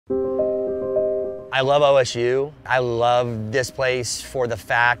I love OSU. I love this place for the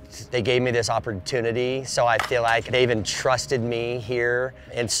fact they gave me this opportunity, so I feel like they've entrusted me here,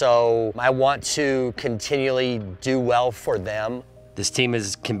 and so I want to continually do well for them. This team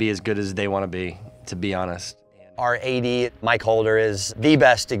can be as good as they want to be honest. Our AD, Mike Holder, is the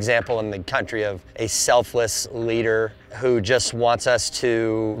best example in the country of a selfless leader who just wants us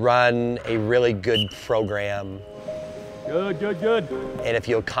to run a really good program. Good, good, good. And if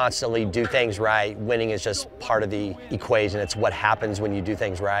you'll constantly do things right, winning is just part of the equation. It's what happens when you do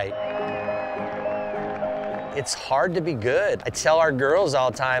things right. It's hard to be good. I tell our girls all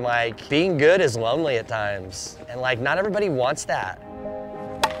the time, like, being good is lonely at times. And like, not everybody wants that.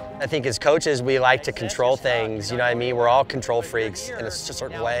 I think as coaches, we like to control things, you know what I mean? We're all control freaks in a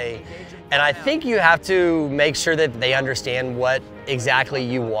certain way. And I think you have to make sure that they understand what exactly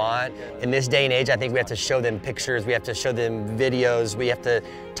you want. In this day and age, I think we have to show them pictures, we have to show them videos, we have to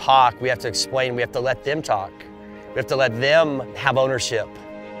talk, we have to explain, we have to let them talk. We have to let them have ownership.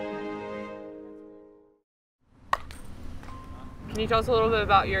 Can you tell us a little bit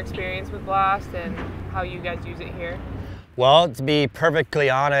about your experience with Blast and how you guys use it here? Well, to be perfectly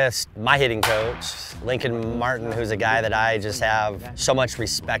honest, my hitting coach, Lincoln Martin, who's a guy that I just have so much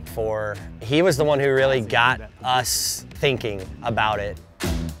respect for, he was the one who really got us thinking about it.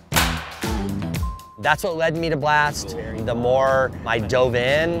 That's what led me to Blast. The more I dove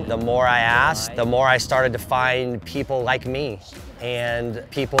in, the more I asked, the more I started to find people like me and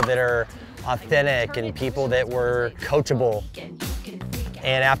people that are authentic and people that were coachable.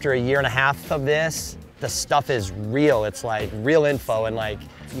 And after a year and a half of this, the stuff is real. It's like real info, and like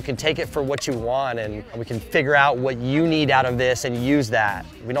you can take it for what you want, and we can figure out what you need out of this and use that.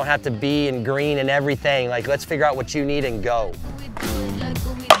 We don't have to be in green and everything. Like, let's figure out what you need and go.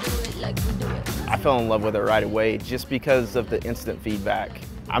 I fell in love with it right away just because of the instant feedback.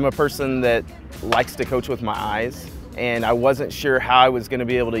 I'm a person that likes to coach with my eyes, and I wasn't sure how I was going to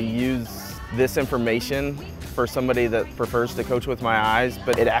be able to use this information for somebody that prefers to coach with my eyes,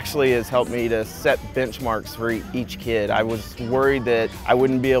 but it actually has helped me to set benchmarks for each kid. I was worried that I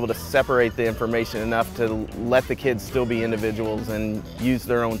wouldn't be able to separate the information enough to let the kids still be individuals and use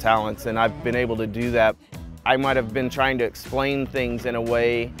their own talents, and I've been able to do that. I might have been trying to explain things in a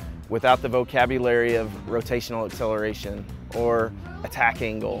way without the vocabulary of rotational acceleration or attack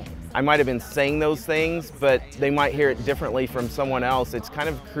angle. I might have been saying those things, but they might hear it differently from someone else. It's kind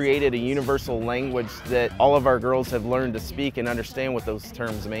of created a universal language that all of our girls have learned to speak and understand what those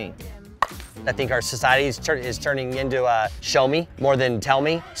terms mean. I think our society is turning into a show me more than tell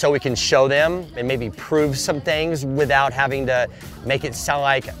me, so we can show them and maybe prove some things without having to make it sound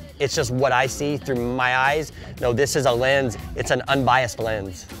like it's just what I see through my eyes. No, this is a lens. It's an unbiased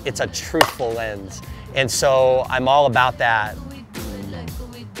lens. It's a truthful lens. And so I'm all about that.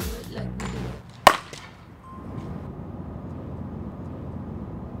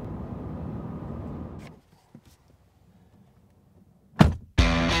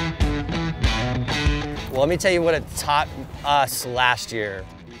 Well, let me tell you what it taught us last year,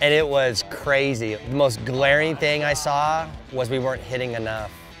 and it was crazy. The most glaring thing I saw was we weren't hitting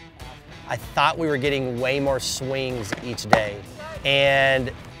enough. I thought we were getting way more swings each day,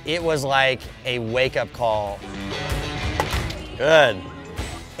 and it was like a wake-up call. Good.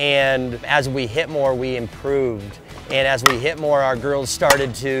 And as we hit more, we improved. And as we hit more, our girls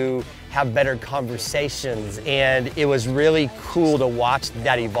started to have better conversations, and it was really cool to watch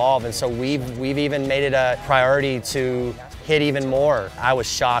that evolve. And so we've even made it a priority to hit even more. I was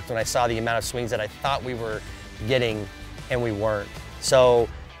shocked when I saw the amount of swings that I thought we were getting and we weren't. So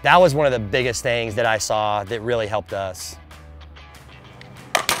that was one of the biggest things that I saw that really helped us.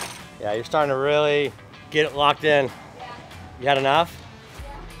 Yeah, you're starting to really get it locked in. You had enough?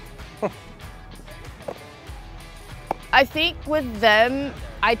 I think with them,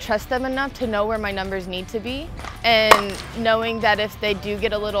 I trust them enough to know where my numbers need to be, and knowing that if they do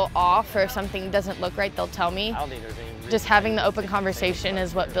get a little off or if something doesn't look right, they'll tell me. Just having the open conversation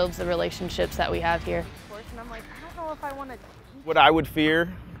is what builds the relationships that we have here. And I'm like, I don't know if I want to. What I would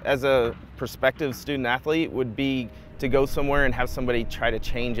fear as a prospective student athlete would be to go somewhere and have somebody try to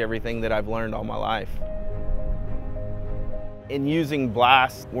change everything that I've learned all my life. In using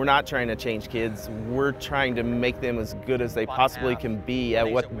Blast, we're not trying to change kids. We're trying to make them as good as they possibly can be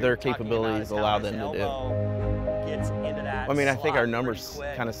at what their capabilities allow them to do. I mean, I think our numbers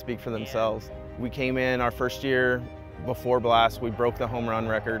kind of speak for themselves. We came in our first year before Blast, we broke the home run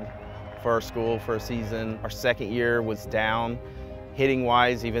record for our school for a season. Our second year was down,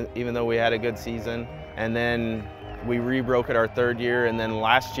 hitting-wise, even though we had a good season. And then we re-broke it our third year, and then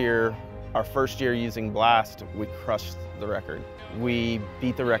last year, our first year using Blast, we crushed the record. We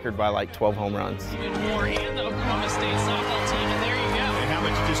beat the record by like 12 home runs. Moore and the Oklahoma State softball team, and there you go. And how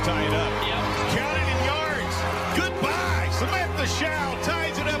about you just tie it up? Yep. Count it in yards. Goodbye. Samantha Shao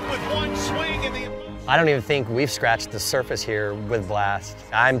ties it up with one swing in the... I don't even think we've scratched the surface here with Blast.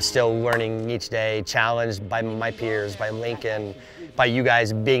 I'm still learning each day, challenged by my peers, by Lincoln, by you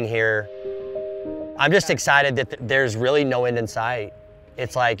guys being here. I'm just excited that there's really no end in sight.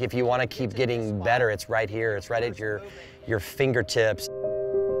 It's like if you want to keep getting better, it's right here. It's right at your fingertips.